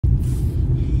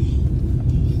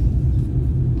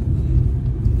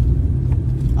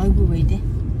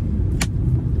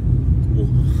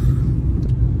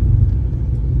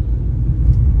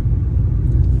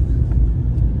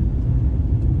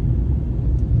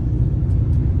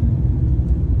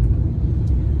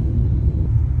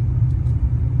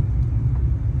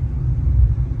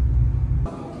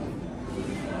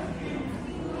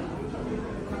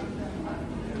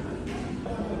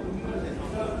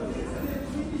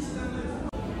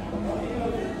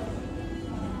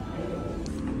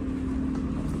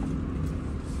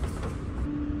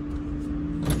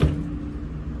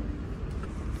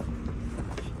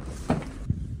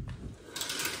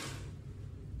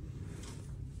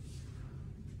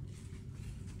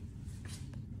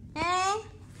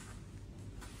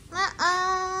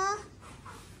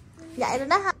Dạy rồi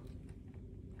đó hả?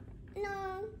 No.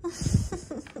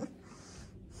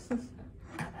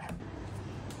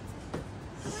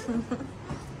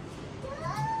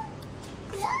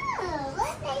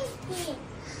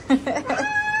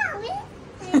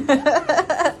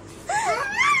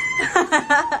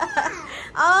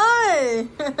 Ôi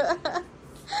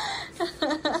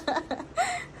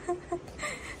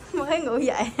mới ngủ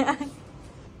dậy.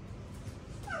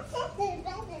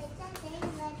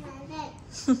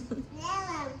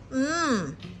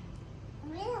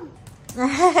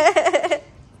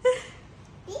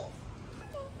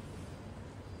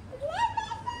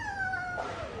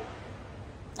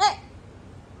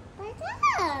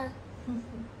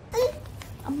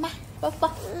 엄마 뽀뽀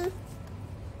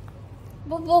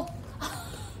뽀뽀.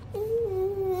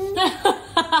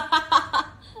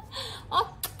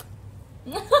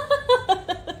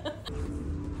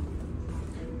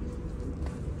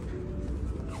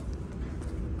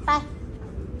 Bye.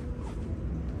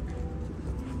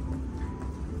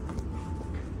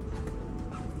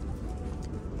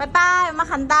 빠이빠이. 엄마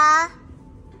간다.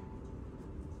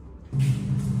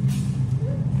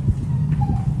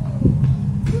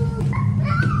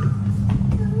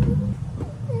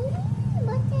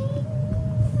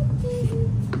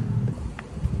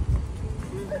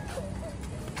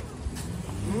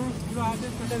 이거 아재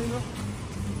기다리고.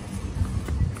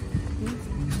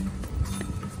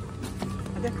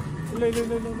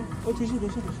 일로. 조심.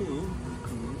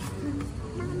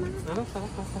 알았어.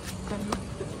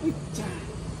 자.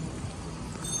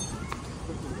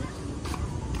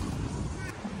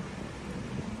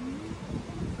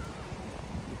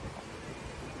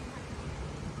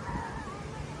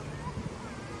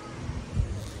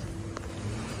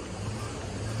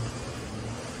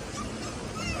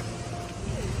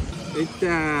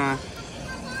 있다.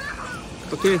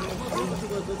 오케이. 자.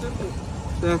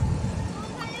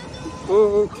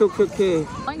 오케이.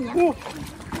 오.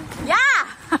 야!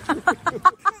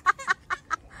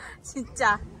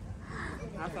 진짜.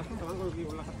 알았어. 저거 여기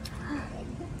올라가.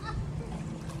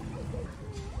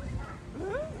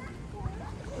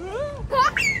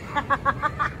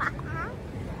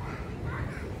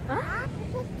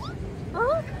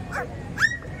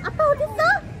 아빠 어딨어?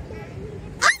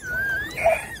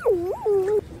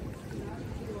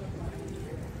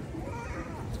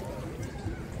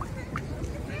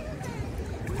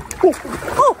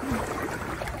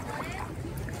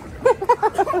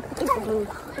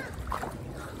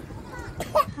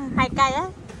 Hai cây á.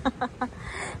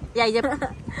 Dày dập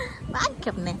quá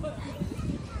kịp nè.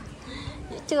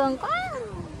 Dễ thương quá.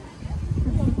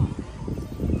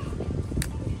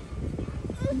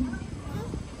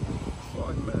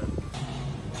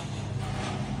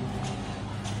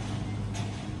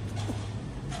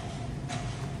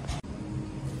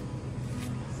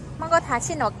 망고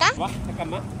다시 넣을까? 와,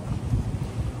 잠깐만.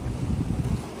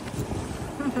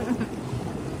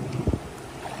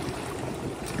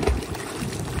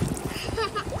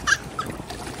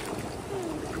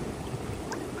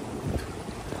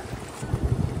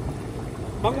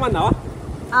 망고만 나와?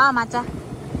 아 맞아.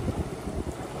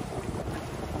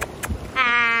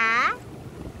 아.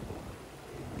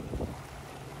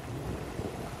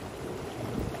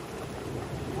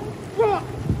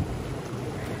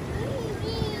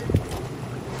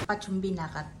 아빠 준비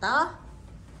나갔다.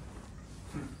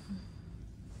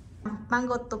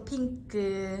 망고도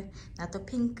핑크, 나도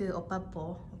핑크. 오빠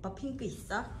뭐? 오빠 핑크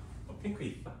있어? 핑크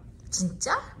있어.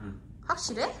 진짜? 응.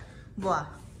 확실해?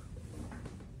 뭐야?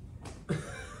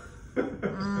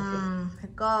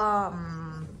 그거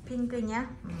핑크냐?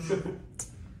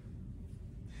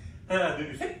 하나,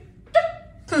 둘, 셋.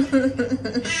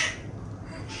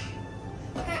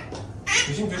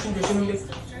 조심.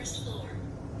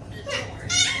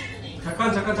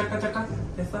 잠깐.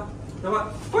 됐어. 잡아.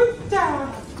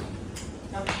 홀짜.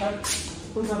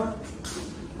 손 잡아.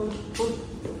 손.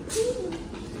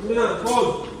 누나,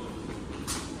 손.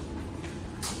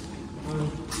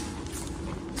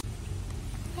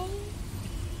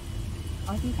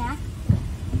 어디가?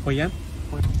 호이안?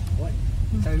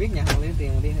 Sao biết nhà hàng lấy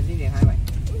tiền mà đi hình tiền hai vậy?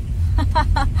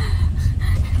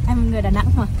 Em người Đà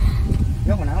Nẵng mà.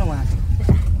 Gốc Đà Nẵng luôn mà.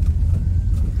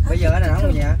 Bây giờ ở Đà Nẵng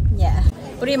luôn nha. 야,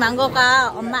 우리 망고가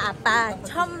엄마 아빠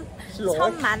처음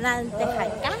만날 때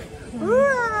갈까?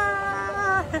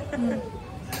 우와.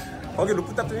 거기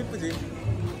루프탑 좀 이쁘지.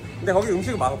 근데 거기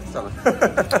음식은 맛없잖아.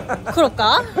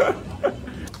 그럴까?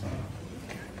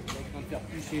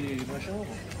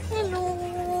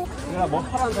 내가 뭐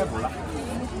파라는 잘 몰라.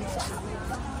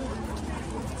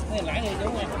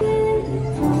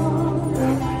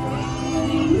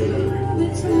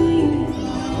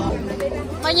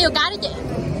 Bao nhiêu cái đó chị?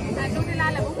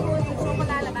 Là 4 mươi.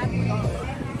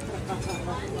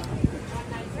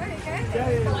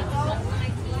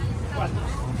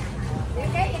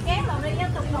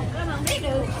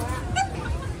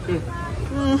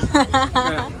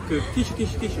 그 티슈.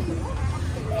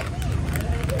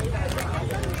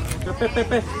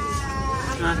 빼.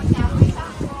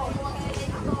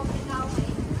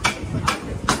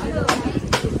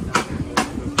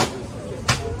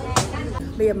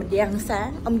 Bây giờ mình đi ăn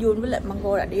sáng. Ông Jun với lại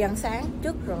Mango đã đi ăn sáng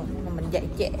trước rồi, mà mình dậy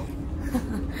trễ.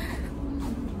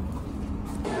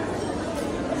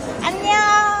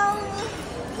 안녕.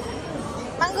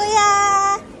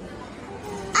 망고야.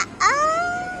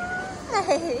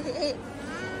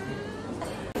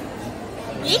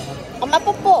 이? 엄마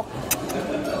뽀뽀.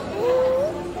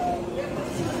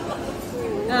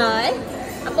 Rồi,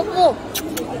 ăn 뽀뽀.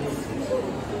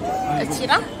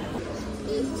 싫어?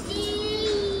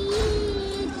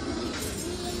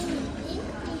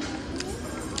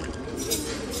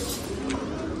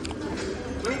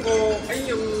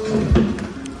 안녕.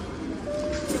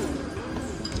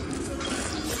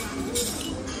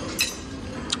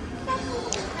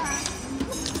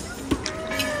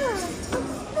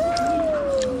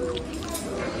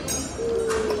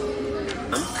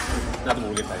 나도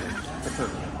모르겠다.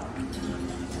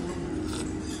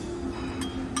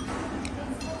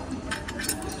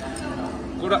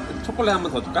 초콜릿 한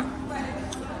번 더 줄까?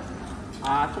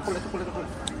 아, 초콜릿.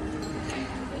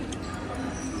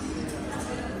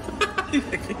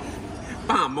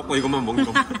 빵 안 먹고 이것만 먹는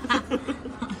거.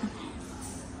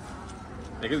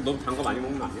 애들 너무 단 거 많이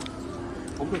먹는 거 아니야?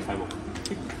 엄청 잘 먹어.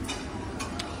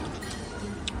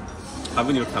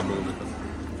 밥은 이렇게 안 먹으면서.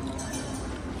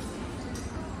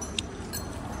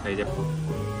 자, 이제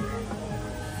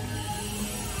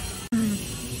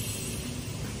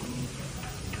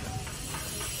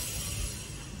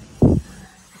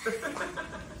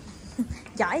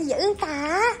giỏi dữ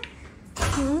ta.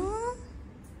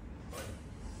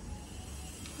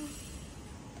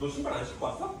 너 신발 안 신고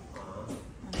왔어?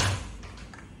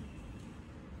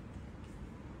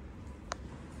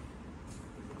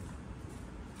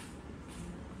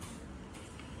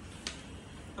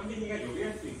 한빈이가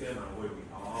요리할 수 있어요, 망고 여기.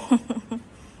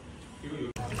 이거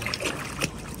요리.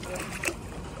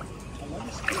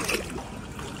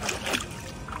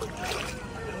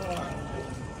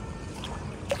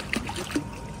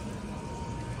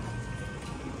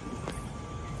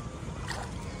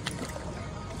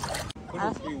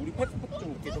 우리 패스포트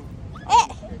좀 이렇게 좀.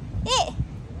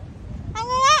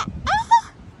 망고야.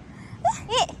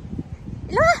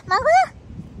 일로 와, 망고야.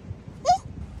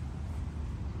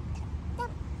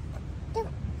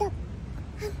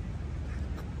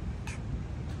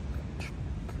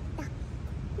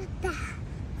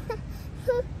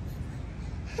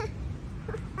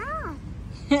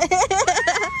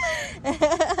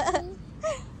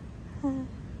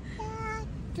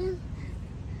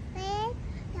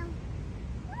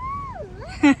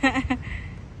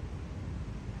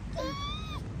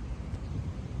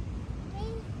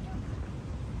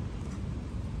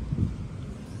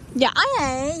 Giỏi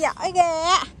này, giỏi ghê.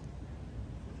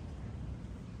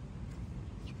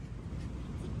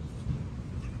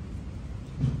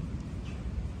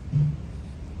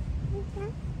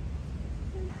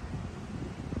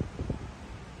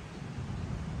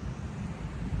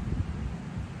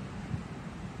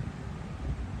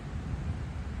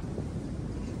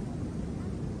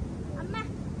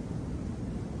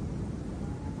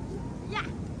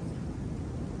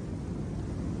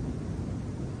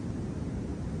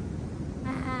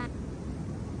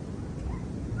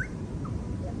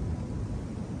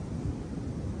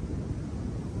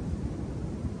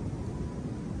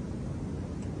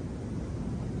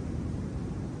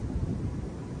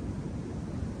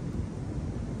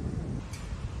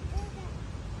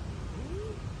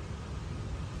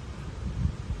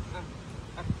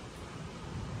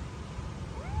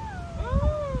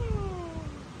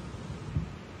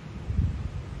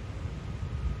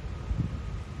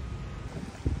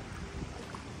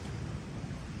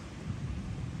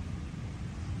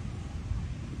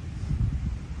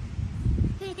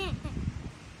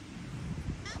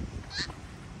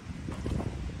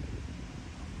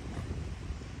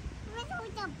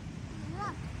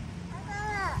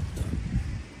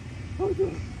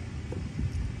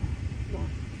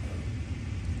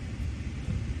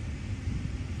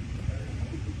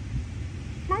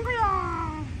 망고야.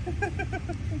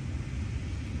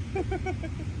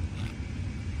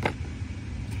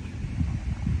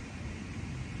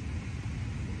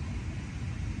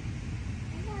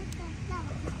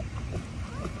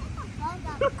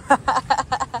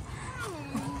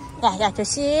 야,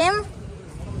 조심.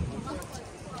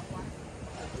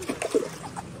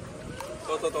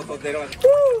 더 내려가.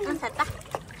 됐다.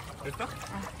 됐어?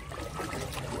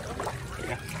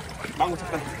 야, 망고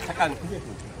잠깐.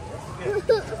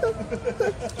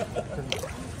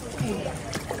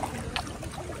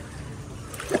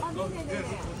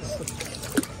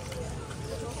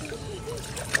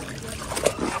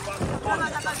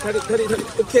 다리.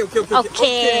 오케이.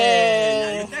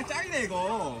 오케이. 야, 짱이네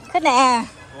이거. 그래.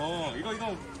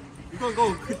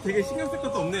 이거 되게 신경 쓸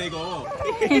것도 없네 이거.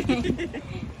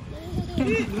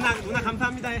 누나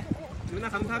감사합니다. 누나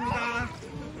감사합니다.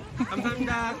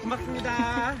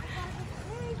 고맙습니다.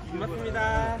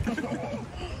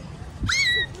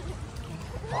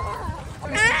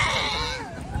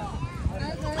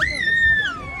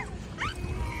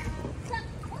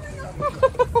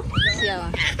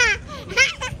 귀여워.